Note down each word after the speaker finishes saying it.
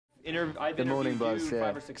I've The Morning interviewed Buzz, you yeah.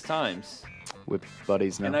 5 or 6 times. We're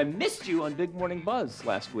buddies now. And I missed you on Big Morning Buzz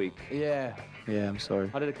last week. Yeah. Yeah, I'm sorry.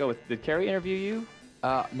 How did it go? Did Carrie interview you?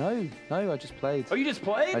 No, I just played. Oh, you just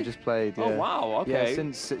played? I just played, yeah. Oh, wow, okay.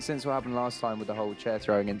 Yeah, since what happened last time with the whole chair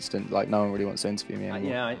throwing incident, like, no one really wants to interview me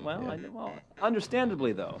anymore. Well,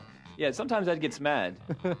 understandably, though. Yeah, sometimes that gets mad.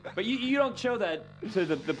 But you don't show that to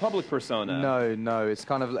the public persona. No, it's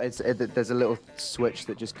kind of, there's a little switch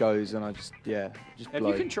that just goes, and I just Have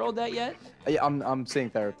you controlled that yet? Yeah, I'm seeing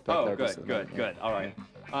therapist. Oh, good. All right.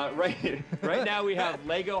 Right now we have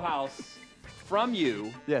Lego House from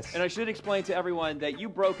you. Yes. And I should explain to everyone that you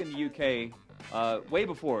broke in the UK way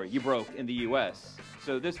before you broke in the US.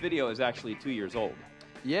 So this video is actually 2 years old.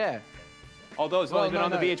 Yeah. Although it's only been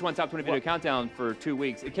on the VH1 Top 20 Video Countdown for 2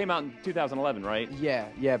 weeks. It came out in 2011, right?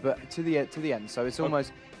 Yeah, but to the end. So it's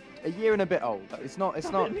almost a year and a bit old. It's not.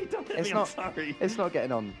 Don't hit me, I'm sorry. It's not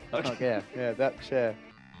getting on. Okay. Yeah, that chair.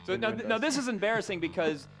 So now this is embarrassing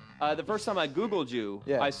because the first time I Googled you,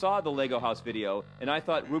 I saw the Lego House video, and I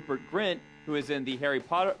thought Rupert Grint, who is in the Harry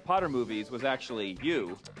Potter movies, was actually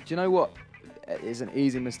you. Do you know what? It's an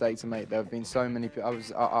easy mistake to make. There have been so many. I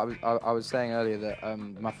was saying earlier that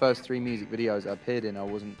my first 3 music videos I appeared in,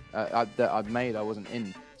 that I'd made, I wasn't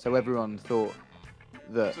in. So everyone thought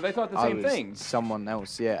that. So they thought the same thing. Someone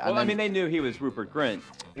else, yeah. Well, I mean, they knew he was Rupert Grint.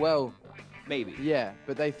 Well, maybe. Yeah,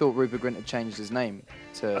 but they thought Rupert Grint had changed his name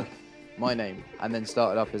to my name and then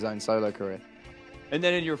started up his own solo career. And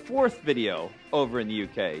then in your 4th video over in the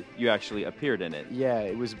UK, you actually appeared in it. Yeah,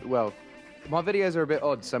 it was, well, my videos are a bit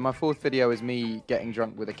odd. So my 4th video is me getting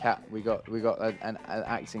drunk with a cat. We got an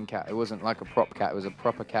acting cat. It wasn't like a prop cat. It was a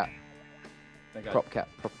proper cat. Proper cat.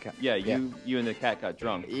 Yeah, you and the cat got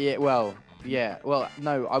drunk. Yeah, well,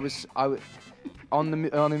 no, I was on the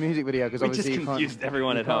music video because obviously just confused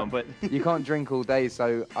everyone at home, but you can't drink all day.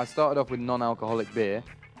 So I started off with non-alcoholic beer,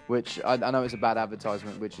 which I know it's a bad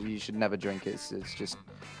advertisement, which you should never drink. It's just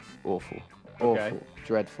awful. Okay. Awful,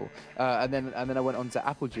 dreadful. And then I went on to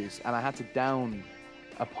apple juice, and I had to down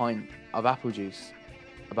a pint of apple juice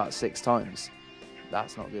about 6 times.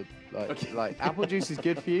 That's not good. Like apple juice is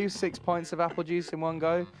good for you. 6 pints of apple juice in one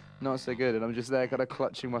go, not so good. And I'm just there kind of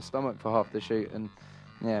clutching my stomach for half the shoot. And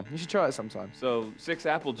yeah, you should try it sometime. So 6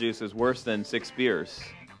 apple juice is worse than 6 beers.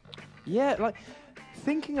 Yeah, like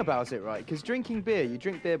thinking about it, right? Because drinking beer, you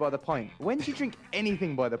drink beer by the pint. When do you drink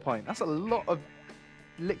anything by the pint? That's a lot of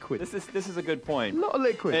liquid. This is a good point. A lot of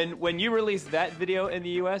liquid. And when you release that video in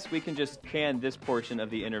the US, we can just can this portion of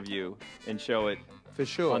the interview and show it for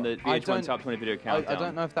sure on the VH1 Top 20 Video Countdown. I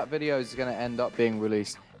don't know if that video is going to end up being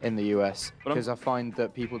released in the US because I find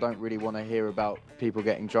that people don't really want to hear about people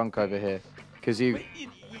getting drunk over here. Because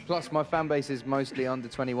plus my fan base is mostly under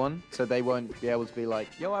 21, so they won't be able to be like,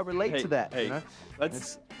 yo, I relate to that. Hey, you know?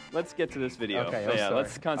 Let's get to this video. Okay, yeah,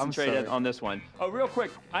 let's concentrate on this one. Oh, real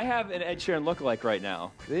quick, I have an Ed Sheeran lookalike right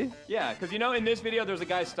now. See? Yeah, because you know in this video there's a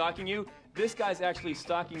guy stalking you. This guy's actually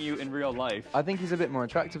stalking you in real life. I think he's a bit more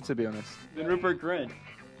attractive, to be honest. Than Rupert Grint.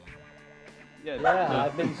 Yeah,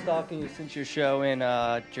 I've been stalking you since your show in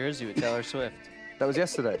Jersey with Taylor Swift. That was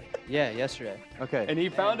yesterday? Yeah, yesterday. Okay. And he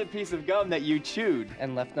found a piece of gum that you chewed.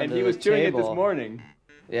 And left under the table. And he was chewing it this morning.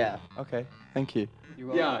 Yeah. Okay, thank you.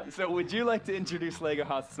 Yeah, so would you like to introduce Lego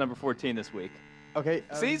House number 14 this week? Okay.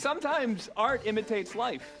 See, sometimes art imitates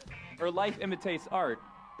life. Or life imitates art.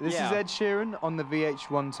 This is Ed Sheeran on the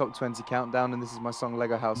VH1 Top 20 Countdown, and this is my song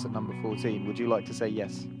Lego House at number 14. Would you like to say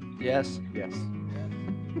yes? Yes. Yes.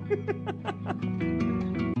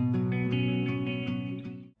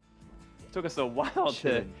 Took us a while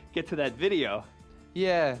to get to that video.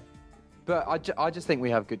 Yeah, but I just think we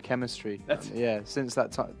have good chemistry. Yeah, since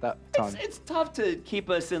that time. It's tough to keep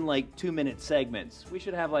us in like 2-minute segments. We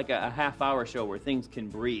should have like a half-hour show where things can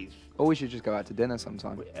breathe. Or we should just go out to dinner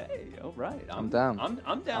sometime. Hey, all right. I'm down.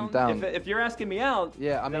 I'm down. I'm down. If you're asking me out,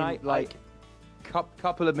 yeah, I mean,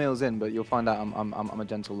 couple of meals in, but you'll find out I'm a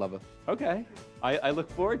gentle lover. Okay, I look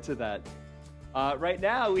forward to that. Right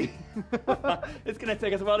now, it's going to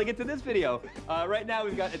take us a while to get to this video. Right now,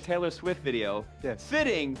 we've got a Taylor Swift video. Yes.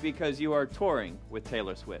 Fitting because you are touring with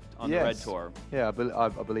Taylor Swift on the Red Tour. Yeah, I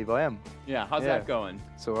believe I am. Yeah, how's that going?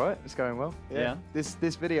 It's all right. It's going well. Yeah.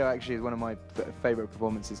 This video actually is one of my favorite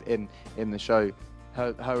performances in the show.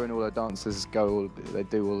 Her and all her dancers they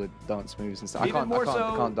do all the dance moves and stuff. Even I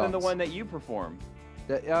can't dance. than the one that you perform.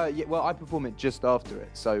 Yeah, well, I perform it just after it,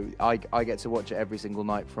 so I get to watch it every single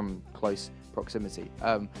night from close proximity.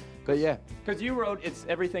 But yeah. Because you wrote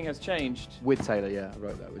Everything Has Changed. With Taylor, yeah, I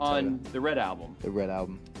wrote that with Taylor. On the Red album. The Red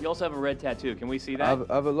album. You also have a red tattoo. Can we see that?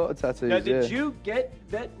 I have a lot of tattoos. Now, did you get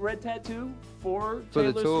that red tattoo for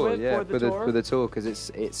Taylor the tour? Swift? Yeah, for the tour, because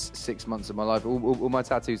it's 6 months of my life. All my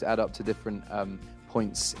tattoos add up to different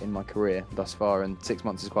points in my career thus far, and 6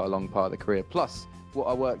 months is quite a long part of the career. Plus, what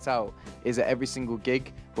I worked out is at every single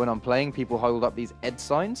gig when I'm playing, people hold up these Ed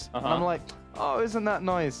signs, and I'm like, oh, isn't that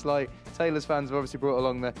nice? Like, Taylor's fans have obviously brought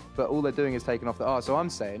along the, but all they're doing is taking off the R. So I'm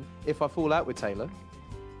saying, if I fall out with Taylor,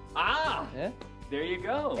 yeah, there you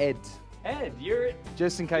go, Ed, you're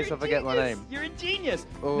just in case I forget my name. You're a genius.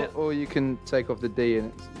 Or you can take off the D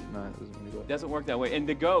and it's, no, it doesn't really work. Doesn't work that way. And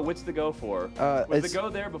the go, what's the go for? Was the go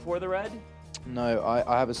there before the red? No,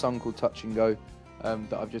 I have a song called Touch and Go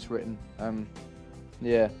that I've just written.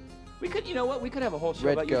 Yeah. We could, you know what? We could have a whole show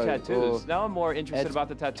about your tattoos. Now I'm more interested about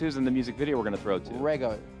the tattoos and the music video we're going to throw to.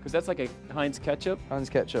 Rego. Because that's like a Heinz ketchup. Heinz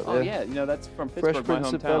ketchup, Oh, yeah. You know, that's from Pittsburgh, Fresh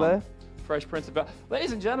Prince my of hometown. Bel-Air. Fresh Prince of Bel-Air.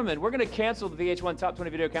 Ladies and gentlemen, we're going to cancel the VH1 Top 20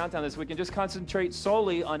 Video Countdown this week and just concentrate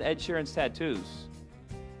solely on Ed Sheeran's tattoos.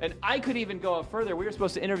 And I could even go up further. We were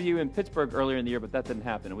supposed to interview in Pittsburgh earlier in the year, but that didn't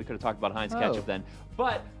happen, and we could have talked about Heinz ketchup then.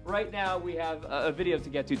 But right now, we have a video to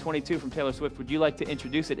get to, 22 from Taylor Swift. Would you like to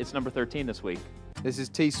introduce it? It's number 13 this week. This is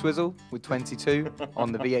T Swizzle with 22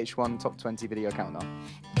 on the VH1 Top 20 Video Countdown.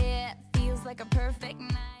 It feels like a perfect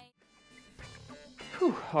night.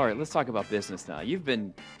 Whew. All right, let's talk about business now. You've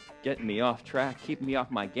been getting me off track, keeping me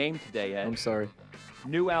off my game today, Ed. I'm sorry.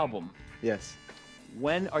 New album. Yes.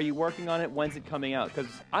 When are you working on it? When's it coming out? Because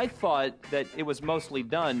I thought that it was mostly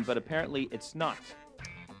done, but apparently it's not.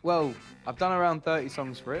 Well, I've done around 30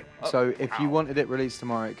 songs for it, so if you wanted it released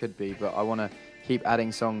tomorrow, it could be, but I want to keep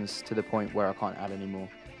adding songs to the point where I can't add any more,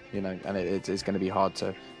 you know, and it's going to be hard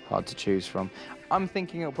to choose from. I'm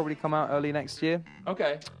thinking it'll probably come out early next year.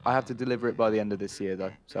 Okay. I have to deliver it by the end of this year,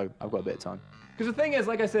 though, so I've got a bit of time. Because the thing is,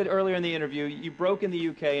 like I said earlier in the interview, you broke in the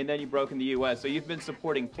UK and then you broke in the US, so you've been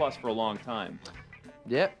supporting Plus for a long time.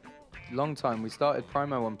 Yep, long time. We started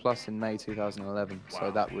promo on Plus in May 2011, so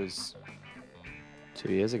that was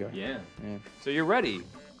 2 years ago. Yeah. So you're ready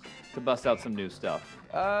to bust out some new stuff.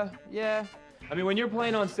 Yeah. I mean, when you're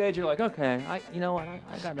playing on stage, you're like, okay, you know what,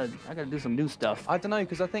 I gotta do some new stuff. I don't know,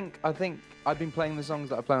 because I think I've been playing the songs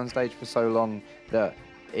that I play on stage for so long that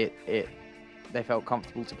they felt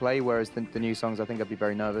comfortable to play, whereas the new songs, I think I'd be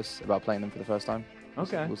very nervous about playing them for the first time.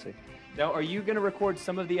 Okay. We'll see. Now, are you going to record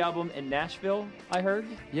some of the album in Nashville, I heard?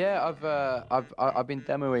 Yeah, I've been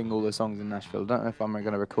demoing all the songs in Nashville. I don't know if I'm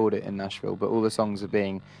going to record it in Nashville, but all the songs are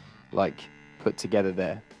being, like, put together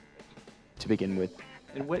there to begin with.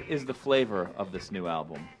 And what is the flavor of this new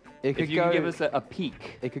album? If you could give us a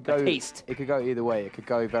peek, a taste. It could go either way. It could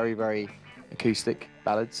go very, very acoustic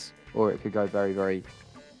ballads, or it could go very, very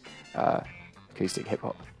acoustic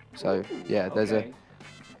hip-hop. So, yeah, there's Like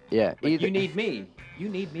You Need Me. You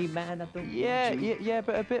Need Me, man. Yeah,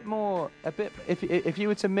 but a bit. If you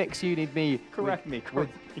were to mix You Need Me,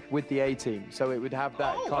 with the A-Team, so it would have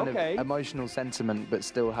that kind of emotional sentiment, but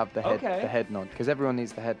still have the head nod, because everyone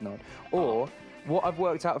needs the head nod. Or what I've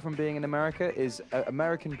worked out from being in America is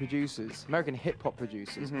American producers, American hip hop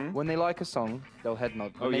producers, when they like a song, they'll head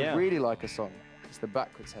nod. When they really like a song, it's the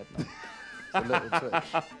backwards head nod. It's a little twitch.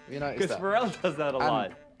 You notice that? Because Pharrell does that a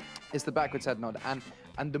lot. It's the backwards head nod,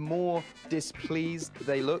 and the more displeased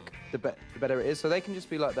they look, the better it is. So they can just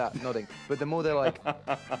be like that, nodding. But the more they're like,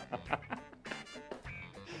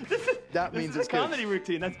 that means it's a comedy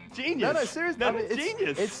routine. That's genius. No, seriously, that's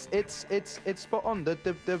genius. It's spot on.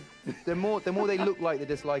 The more they look like they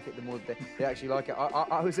dislike it, the more they actually like it.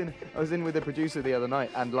 I was in with the producer the other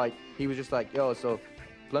night, and like he was just like, yo, so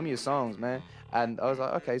play me your songs, man. And I was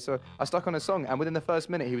like, okay. So I stuck on a song, and within the first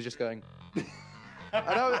minute, he was just going. And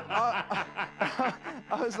I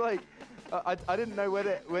was like, I didn't know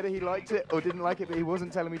whether he liked it or didn't like it, but he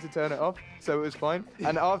wasn't telling me to turn it off, so it was fine.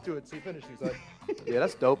 And afterwards, he finished. He was like, "Yeah,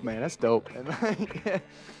 that's dope, man. That's dope." And like, yeah.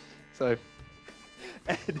 So,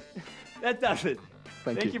 Ed, that does it.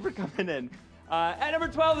 Thank you for coming in. At number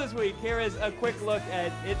 12 this week, here is a quick look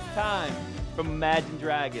at It's Time from Imagine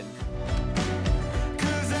Dragons.